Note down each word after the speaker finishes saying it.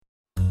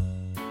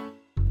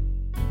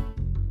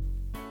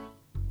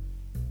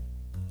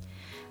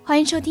欢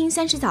迎收听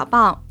30早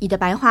报，你的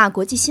白话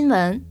国际新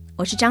闻，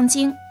我是张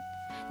晶。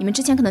你们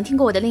之前可能听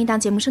过我的另一档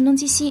节目《声东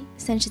击西》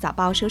，30早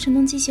报是由声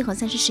东击西和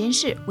30实验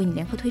室为你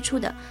联合推出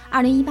的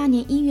，2018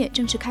年1月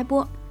正式开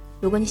播。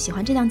如果你喜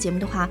欢这档节目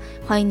的话，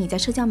欢迎你在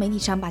社交媒体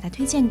上把它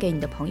推荐给你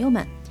的朋友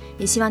们，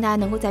也希望大家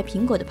能够在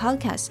苹果的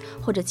Podcast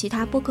或者其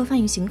他播客泛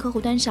用型客户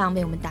端上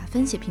为我们打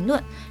分写评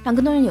论，让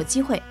更多人有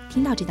机会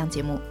听到这档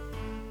节目。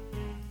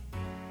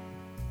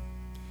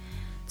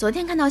昨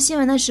天看到新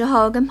闻的时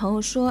候，跟朋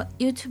友说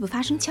YouTube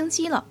发生枪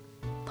击了，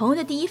朋友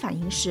的第一反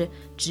应是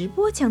直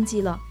播枪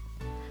击了，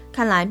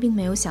看来并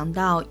没有想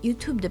到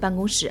YouTube 的办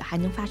公室还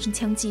能发生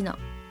枪击呢。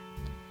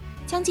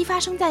枪击发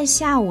生在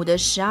下午的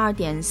12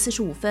点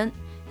45分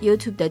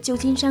YouTube 的旧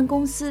金山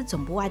公司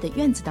总部外的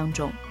院子当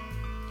中。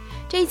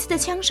这一次的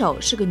枪手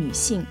是个女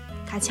性，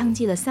她枪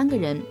击了3个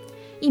人，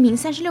一名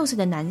36岁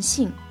的男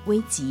性危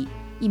急，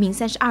一名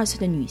32岁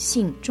的女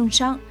性重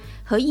伤，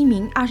和一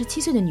名27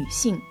岁的女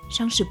性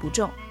伤势不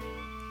重。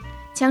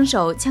枪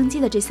手枪击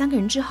了这3个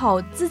人之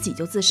后自己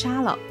就自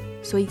杀了，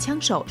所以枪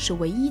手是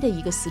唯一的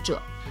一个死者。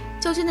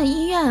旧金的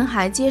医院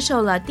还接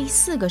受了第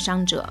4个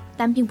伤者，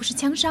但并不是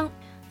枪伤。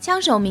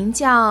枪手名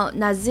叫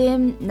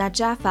Nazim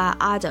Najafa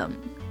Adam，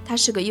 他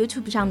是个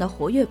YouTube 上的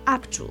活跃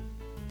UP 主。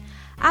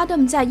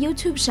Adam 在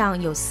YouTube 上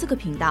有4个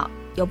频道，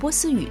有波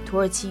斯语、土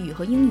耳其语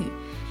和英语，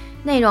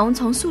内容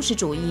从素食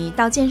主义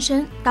到健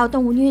身到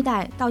动物虐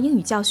待到英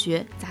语教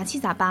学，杂七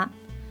杂八。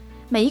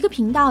每一个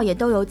频道也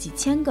都有几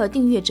千个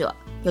订阅者，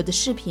有的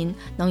视频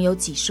能有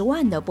几十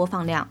万的播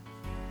放量。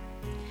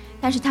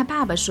但是他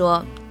爸爸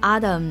说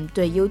Adam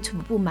对 YouTube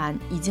不满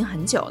已经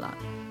很久了，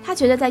他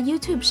觉得在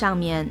YouTube 上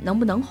面能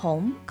不能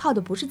红靠的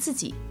不是自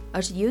己，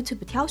而是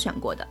YouTube 挑选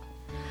过的，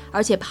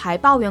而且还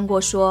抱怨过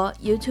说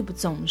YouTube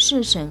总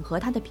是审核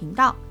他的频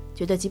道，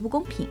觉得极不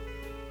公平。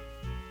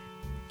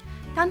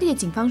当地的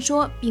警方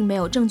说并没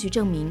有证据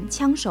证明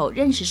枪手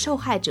认识受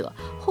害者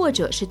或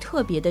者是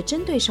特别的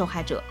针对受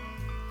害者，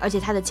而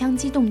且他的枪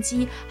击动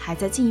机还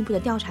在进一步的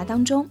调查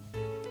当中。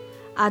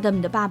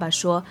Adam 的爸爸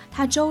说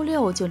他周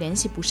6就联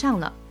系不上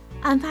了，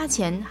案发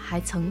前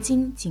还曾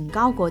经警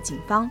告过警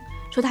方，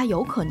说他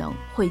有可能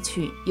会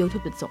去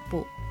YouTube 的总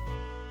部。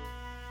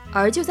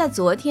而就在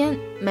昨天，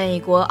美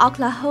国奥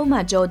克拉荷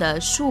马州的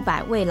数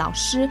百位老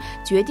师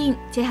决定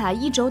接下来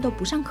1周都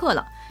不上课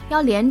了，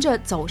要连着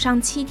走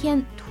上7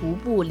天，徒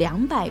步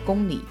200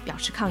公里表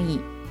示抗议。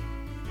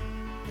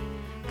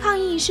抗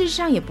议事实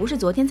上也不是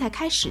昨天才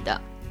开始的，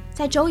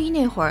在周1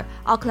那会儿，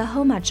奥克拉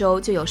荷马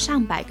州就有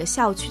上百个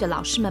校区的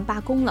老师们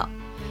罢工了，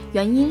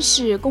原因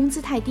是工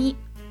资太低。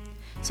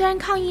虽然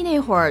抗议那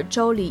会儿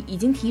州里已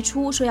经提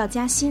出说要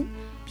加薪，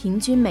平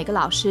均每个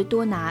老师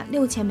多拿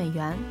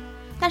$6000，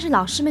但是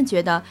老师们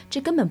觉得这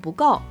根本不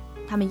够，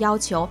他们要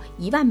求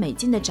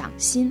$10,000的涨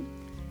薪，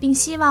并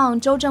希望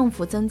州政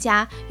府增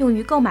加用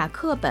于购买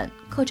课本、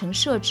课程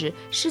设置、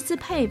师资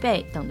配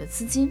备等的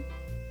资金。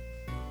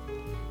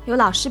有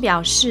老师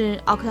表示，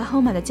奥克拉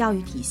荷马的教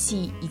育体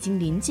系已经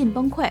临近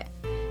崩溃，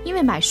因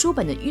为买书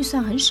本的预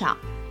算很少，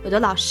有的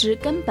老师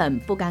根本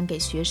不敢给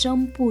学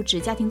生布置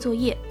家庭作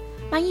业，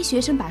万一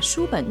学生把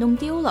书本弄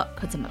丢了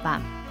可怎么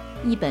办？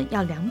一本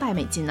要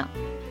$200呢。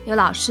有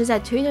老师在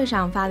Twitter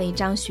上发了一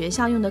张学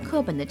校用的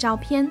课本的照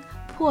片，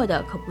破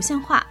的可不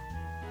像话。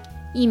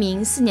一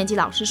名4年级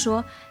老师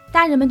说，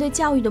大人们对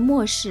教育的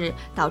漠视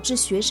导致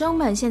学生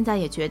们现在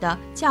也觉得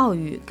教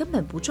育根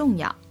本不重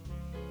要。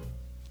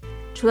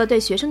除了对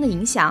学生的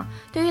影响，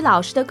对于老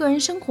师的个人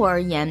生活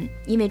而言，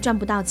因为赚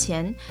不到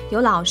钱，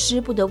有老师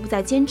不得不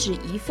再兼职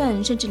1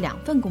份甚至2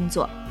份工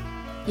作。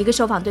一个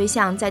受访对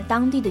象在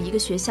当地的一个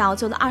学校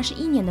做了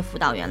21年的辅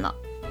导员了，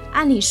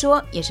按理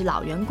说也是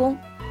老员工，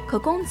可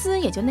工资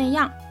也就那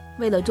样，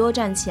为了多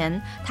赚钱，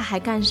他还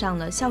干上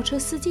了校车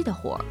司机的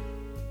活儿。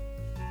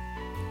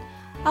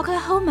奥克拉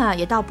荷马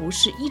也倒不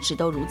是一直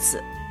都如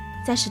此，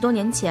在10多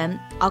年前，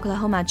奥克拉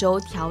荷马州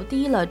调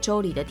低了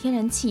州里的天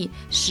然气、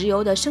石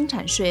油的生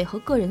产税和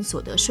个人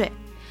所得税，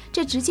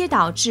这直接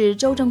导致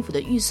州政府的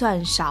预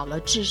算少了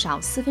至少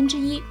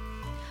1/4，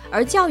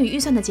而教育预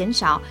算的减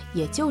少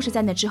也就是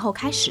在那之后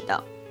开始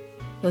的。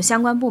有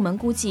相关部门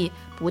估计，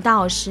不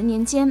到10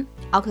年间，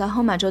奥克拉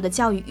荷马州的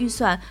教育预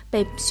算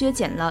被削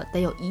减了得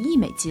有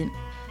$1亿。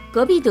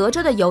隔壁德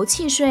州的油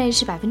气税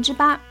是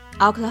8%，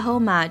奥克拉荷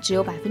马只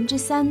有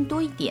3%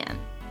多一点。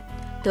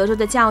德州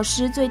的教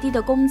师最低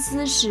的工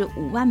资是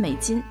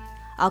$50,000，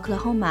奥克拉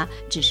荷马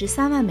只是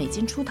$30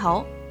万出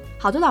头。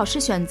好多老师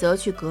选择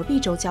去隔壁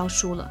州教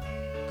书了，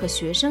可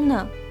学生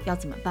呢，要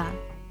怎么办？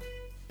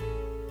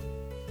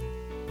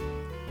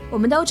我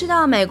们都知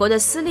道美国的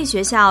私立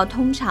学校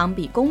通常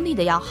比公立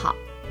的要好，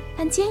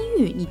但监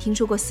狱你听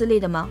说过私立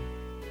的吗？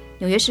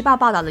纽约时报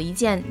报道了一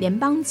件联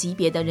邦级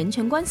别的人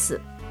权官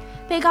司，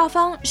被告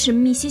方是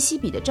密西西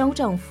比的州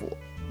政府，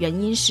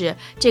原因是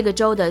这个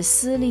州的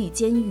私立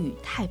监狱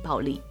太暴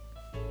力。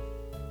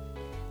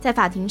在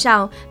法庭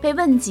上被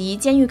问及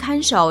监狱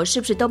看守是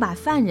不是都把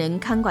犯人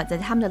看管在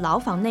他们的牢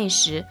房内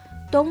时，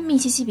东密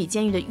西西比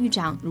监狱的狱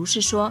长如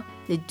是说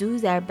They do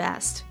their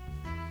best。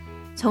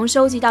 从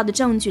收集到的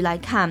证据来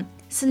看，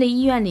私立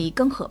医院里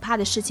更可怕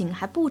的事情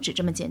还不止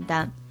这么简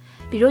单。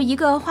比如一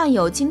个患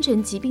有精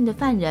神疾病的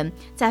犯人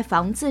在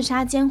防自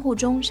杀监护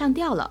中上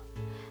吊了，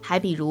还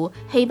比如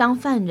黑帮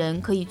犯人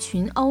可以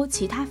群殴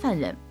其他犯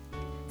人，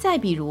再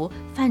比如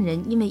犯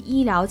人因为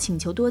医疗请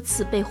求多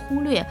次被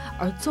忽略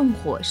而纵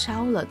火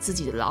烧了自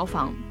己的牢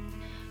房。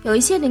有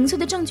一些零碎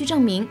的证据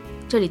证明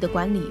这里的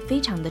管理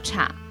非常的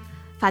差。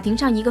法庭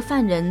上一个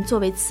犯人作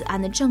为此案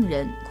的证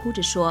人，哭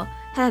着说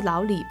他在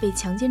牢里被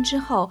强奸之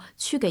后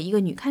去给一个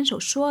女看守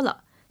说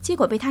了，结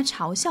果被他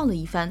嘲笑了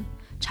一番，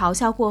嘲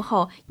笑过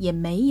后也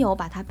没有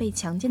把他被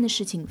强奸的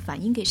事情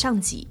反映给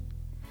上级。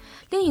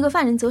另一个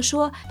犯人则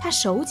说他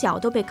手脚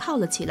都被铐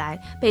了起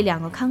来，被2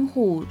个看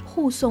护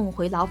护送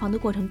回牢房的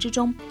过程之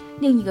中，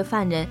另一个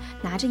犯人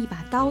拿着一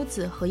把刀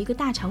子和一个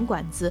大长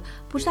管子，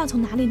不知道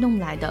从哪里弄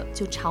来的，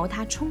就朝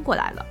他冲过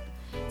来了，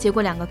结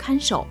果2个看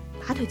守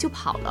拔腿就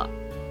跑了。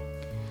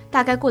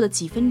大概过了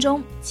几分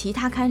钟，其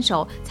他看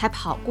守才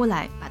跑过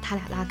来把他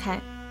俩拉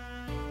开。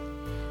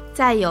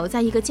再有，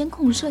在一个监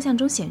控摄像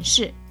中显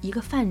示，一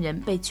个犯人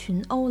被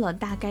群殴了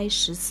大概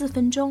14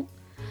分钟，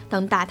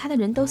等打他的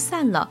人都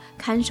散了，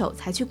看守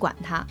才去管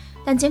他，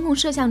但监控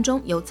摄像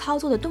中有操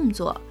作的动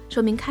作，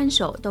说明看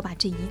守都把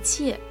这一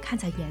切看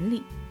在眼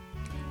里。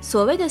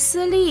所谓的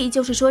私立，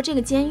就是说这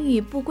个监狱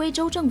不归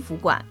州政府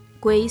管，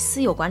归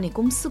私有管理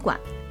公司管，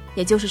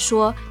也就是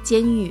说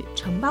监狱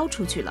承包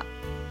出去了。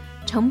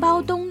承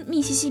包东密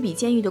西西比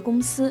监狱的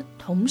公司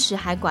同时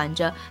还管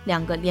着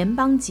2个联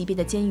邦级别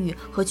的监狱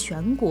和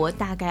全国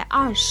大概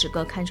20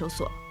个看守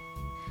所。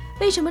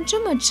为什么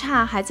这么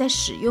差还在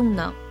使用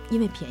呢？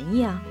因为便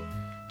宜啊。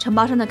承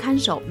包商的看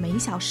守每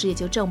小时也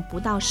就挣不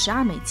到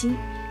12美金，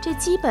这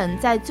基本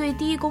在最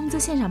低工资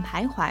线上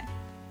徘徊。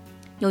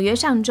纽约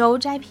上周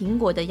摘苹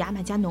果的牙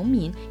买加农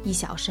民1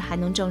小时还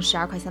能挣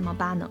12块3毛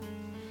8呢。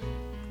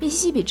密西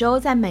西比州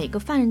在每个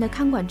犯人的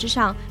看管之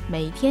上，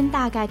每天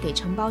大概给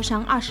承包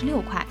商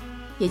26块，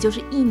也就是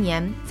1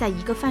年在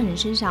一个犯人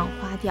身上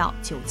花掉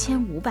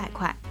9500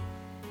块。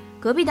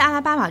隔壁的阿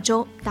拉巴马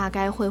州大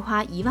概会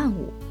花1万5，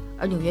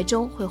而纽约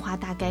州会花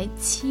大概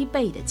7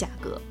倍的价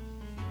格。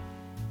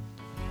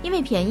因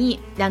为便宜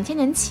，2000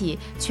年起，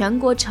全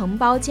国承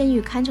包监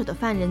狱看守的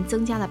犯人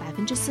增加了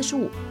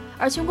45%，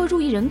而全国入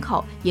狱人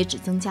口也只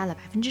增加了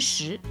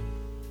10%。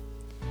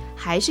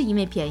还是因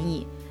为便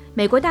宜，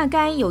美国大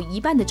概有1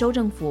半的州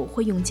政府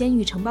会用监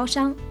狱承包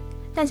商，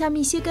但像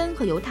密歇根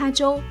和犹他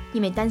州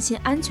因为担心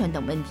安全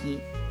等问题，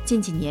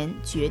近几年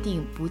决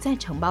定不再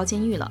承包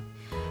监狱了。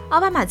奥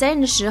巴马在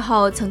任的时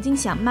候曾经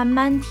想慢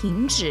慢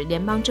停止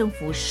联邦政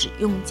府使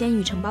用监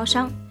狱承包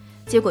商，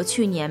结果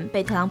去年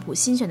被特朗普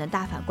新选的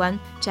大法官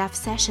Jeff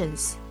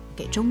Sessions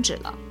给终止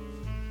了。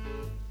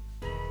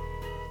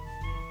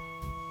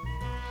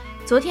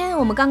昨天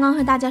我们刚刚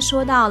和大家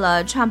说到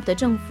了 Trump 的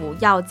政府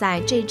要在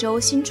这周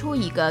新出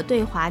一个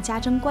对华加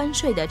征关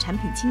税的产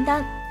品清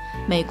单。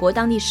美国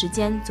当地时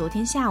间昨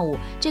天下午，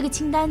这个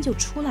清单就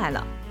出来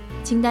了。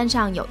清单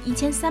上有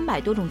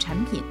1300多种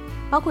产品，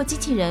包括机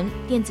器人、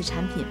电子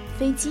产品、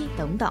飞机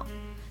等等，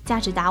价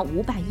值达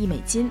500亿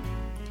美金。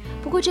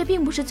不过这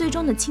并不是最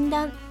终的清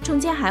单，中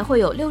间还会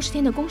有60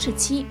天的公示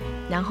期，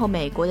然后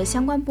美国的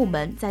相关部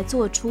门再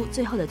做出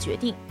最后的决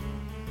定。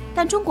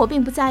但中国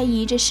并不在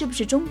意这是不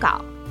是终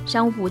稿，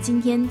商务部今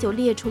天就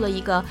列出了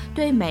一个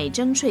对美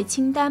征税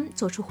清单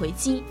做出回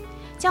击，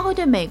将会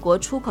对美国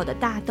出口的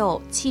大豆、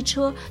汽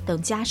车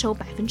等加收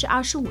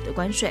25%的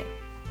关税。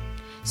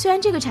虽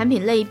然这个产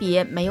品类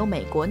别没有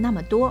美国那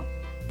么多，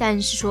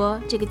但是说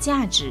这个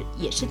价值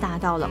也是达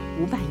到了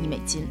500亿美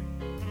金。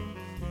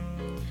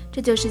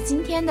这就是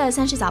今天的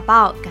3时早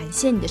报，感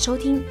谢你的收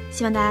听，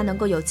希望大家能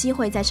够有机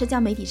会在社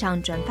交媒体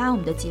上转发我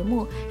们的节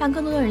目，让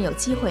更多的人有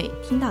机会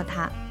听到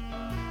它。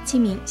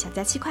清明小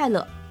假期快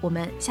乐，我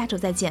们下周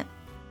再见。